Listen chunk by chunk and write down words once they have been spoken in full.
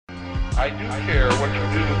I do care what you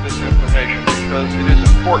do with this information because it is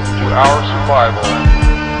important to our survival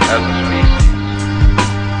as a species.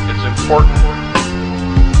 It's important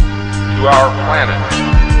to our planet.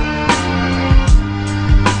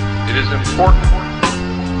 It is important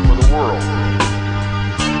for the world.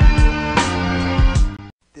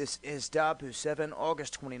 This is Dabu7,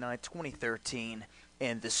 August 29, 2013,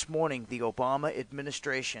 and this morning the Obama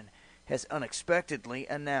administration has unexpectedly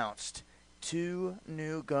announced 2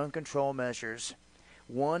 new gun control measures,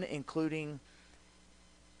 one including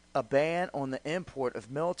a ban on the import of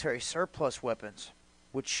military surplus weapons,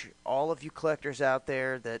 which all of you collectors out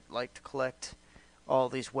there that like to collect all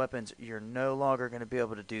these weapons, you're no longer going to be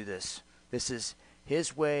able to do this. This is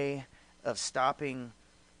his way of stopping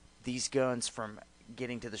these guns from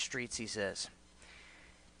getting to the streets, he says.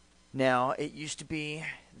 Now, it used to be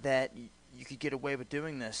that you could get away with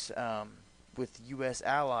doing this with U.S.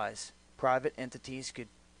 allies. Private entities could,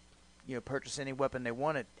 purchase any weapon they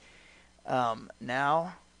wanted.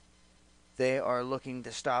 Now, they are looking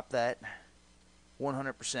to stop that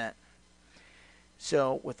 100%.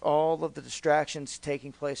 So, with all of the distractions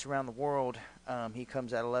taking place around the world, he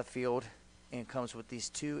comes out of left field and comes with these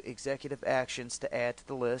 2 executive actions to add to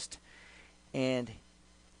the list. And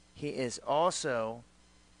he is also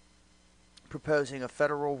proposing a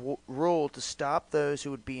federal rule to stop those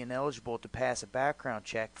who would be ineligible to pass a background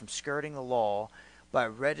check from skirting the law by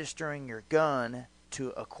registering your gun to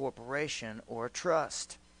a corporation or a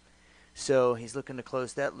trust. So he's looking to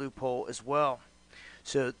close that loophole as well.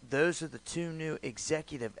 So those are the 2 new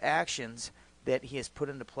executive actions that he has put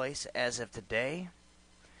into place as of today.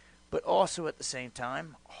 But also at the same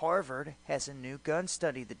time, Harvard has a new gun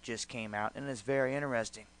study that just came out and is very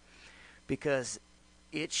interesting because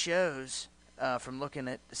it shows from looking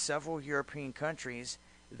at several European countries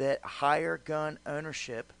that higher gun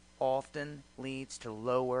ownership often leads to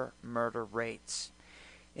lower murder rates.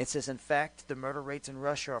 It says, in fact, the murder rates in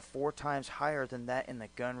Russia are 4 times higher than that in the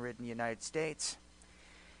gun-ridden United States.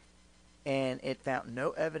 And it found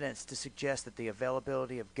no evidence to suggest that the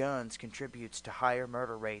availability of guns contributes to higher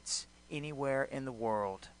murder rates anywhere in the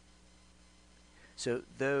world. So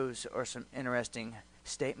those are some interesting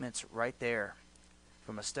statements right there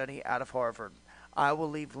from a study out of Harvard. I will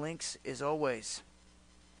leave links as always.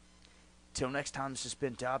 Till next time, this has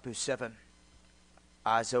been Dabu7.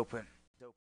 Eyes open.